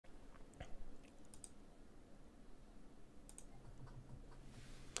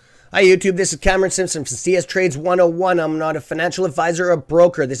Hi YouTube, this is Cameron Simpson from CS Trades 101. I'm not a financial advisor or a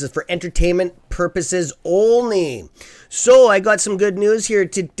broker. This is for entertainment purposes only. So I got some good news here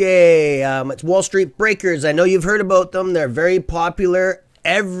today. It's Wall Street breakers. I know you've heard about them. They're very popular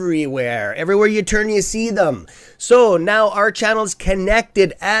everywhere. Everywhere you turn, you see them. So now our channel is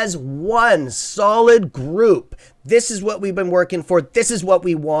connected as one solid group. This is what we've been working for. This is what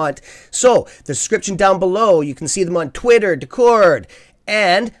we want. So the description down below, you can see them on Twitter, Discord,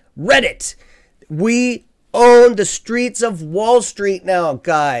 and Reddit. We own the streets of Wall Street now,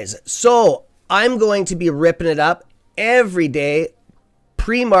 guys. So I'm going to be ripping it up every day,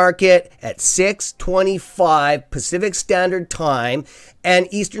 pre-market at 6:25 Pacific Standard Time and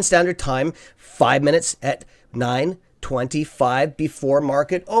Eastern Standard Time, 5 minutes at 9:25 before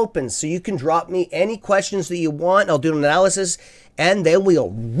market opens. So you can drop me any questions that you want. I'll do an analysis and then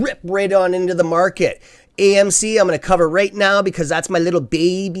we'll rip right on into the market. AMC, I'm going to cover right now because that's my little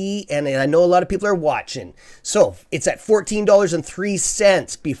baby and I know a lot of people are watching. So it's at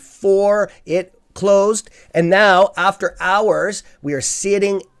 $14.03 before it closed. And now after hours, we are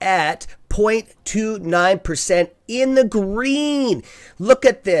sitting at 0.29% in the green. Look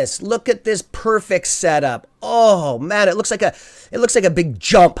at this. Look at this perfect setup. Oh man, it looks like a big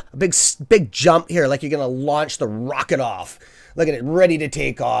jump, a big jump here, like you're going to launch the rocket off. Look at it, ready to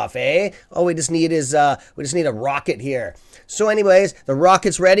take off, eh? All we just need is a rocket here. So anyways, the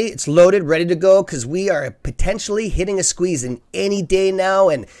rocket's ready. It's loaded, ready to go because we are potentially hitting a squeeze in any day now.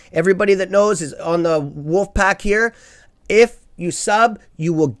 And everybody that knows is on the wolf pack here. If you sub,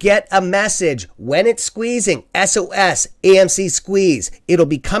 you will get a message when it's squeezing. SOS, AMC squeeze. It'll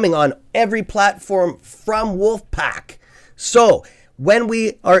be coming on every platform from Wolfpack. So when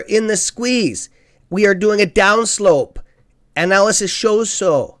we are in the squeeze, we are doing a downslope. Analysis shows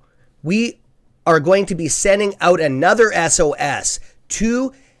so. We are going to be sending out another SOS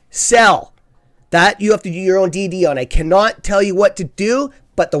to sell. That you have to do your own DD on. I cannot tell you what to do,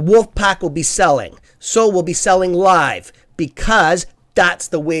 but the wolf pack will be selling. So we'll be selling live because that's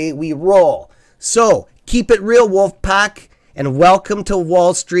the way we roll. So keep it real, wolf pack, and welcome to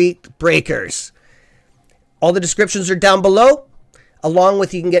Wall Street Breakers. All the descriptions are down below. Along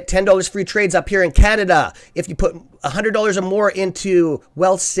with, you can get $10 free trades up here in Canada if you put $100 or more into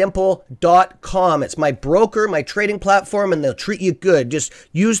wealthsimple.com. It's my broker, my trading platform, and they'll treat you good. Just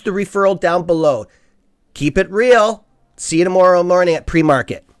use the referral down below. Keep it real. See you tomorrow morning at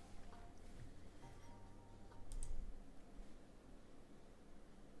pre-market.